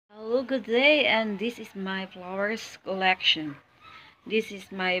Hello, good day, and this is my flowers collection. This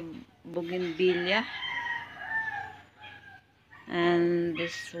is my bougainvillea, and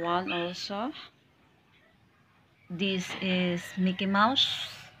this one also. This is Mickey Mouse,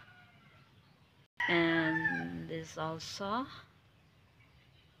 and this also.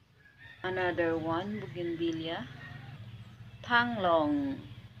 Another one, bougainvillea, Tanglong.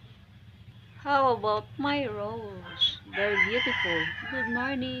 How about my rose? Very beautiful. Good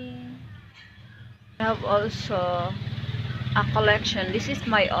morning. I have also a collection. This is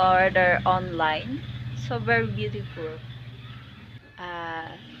my order online. So very beautiful.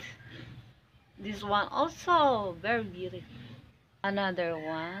 And this one also very beautiful. Another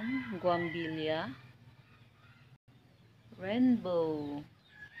one, Guambilia. Rainbow.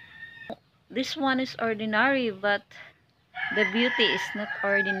 This one is ordinary, but the beauty is not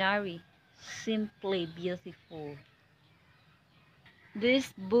ordinary. Simply beautiful.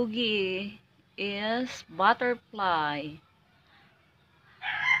 This boogie is butterfly.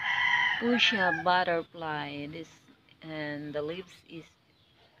 Fuchsia butterfly. This and the leaves is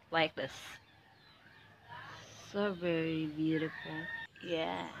like this. So very beautiful.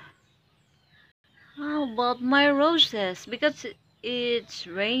 Yeah. How about my roses? Because it's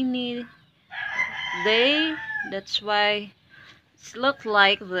rainy day, that's why it's look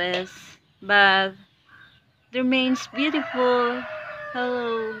like this. But it remains beautiful.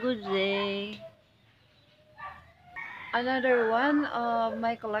 Hello, good day. Another one of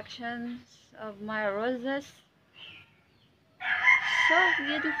my collections of my roses. So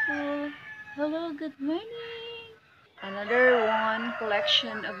beautiful. Hello, good morning. Another one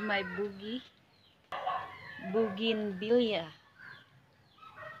collection of my bougainvillea.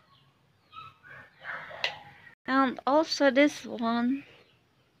 And also this one.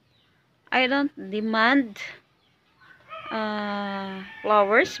 I don't demand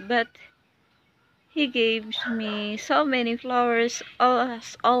flowers, but he gives me so many flowers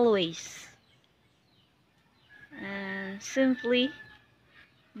as always. And simply,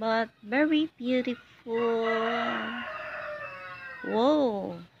 but very beautiful.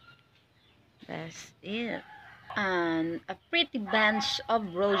 Whoa, that's it. And a pretty bunch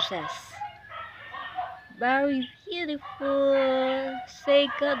of roses. Very beautiful. Say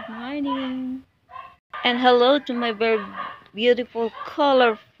good morning. And hello to my very beautiful,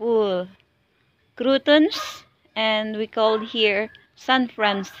 colorful croutons. And we call here San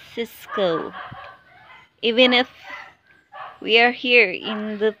Francisco. Even if we are here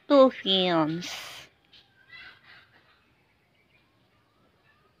in the Philippines.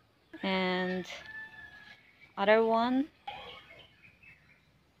 And other one.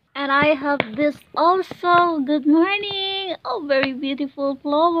 And I have this also. Good morning. Oh, very beautiful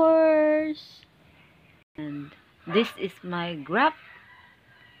flowers. And this is my grafted.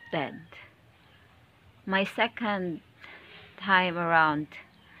 My second time around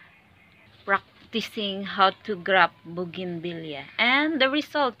practicing how to graft bougainvillea. And the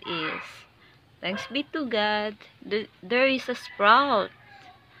result is, thanks be to God, there is a sprout.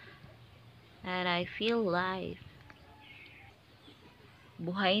 And I feel life.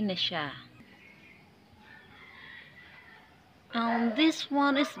 Buhay na siya. This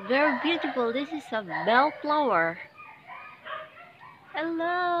one is very beautiful. This is a bellflower.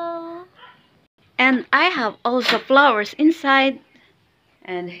 Hello. And I have also flowers inside.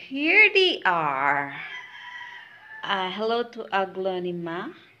 And here they are. Hello to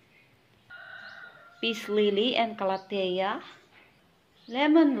aglonema, peace lily and calathea,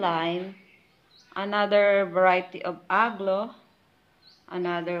 lemon lime, another variety of aglo,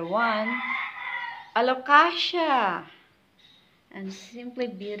 another one, alocasia, and simply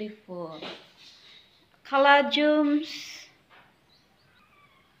beautiful. Caladiums,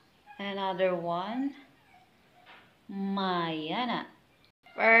 another one, Mayana,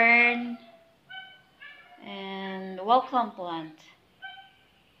 fern, and welcome plant.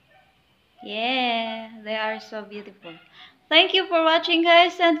 Yeah, they are so beautiful. Thank you for watching,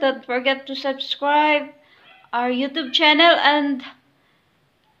 guys, and don't forget to subscribe our YouTube channel and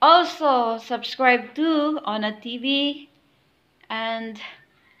also subscribe to Ona TV and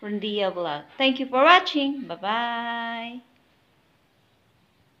Rundia Vlog. Thank you for watching. Bye-bye.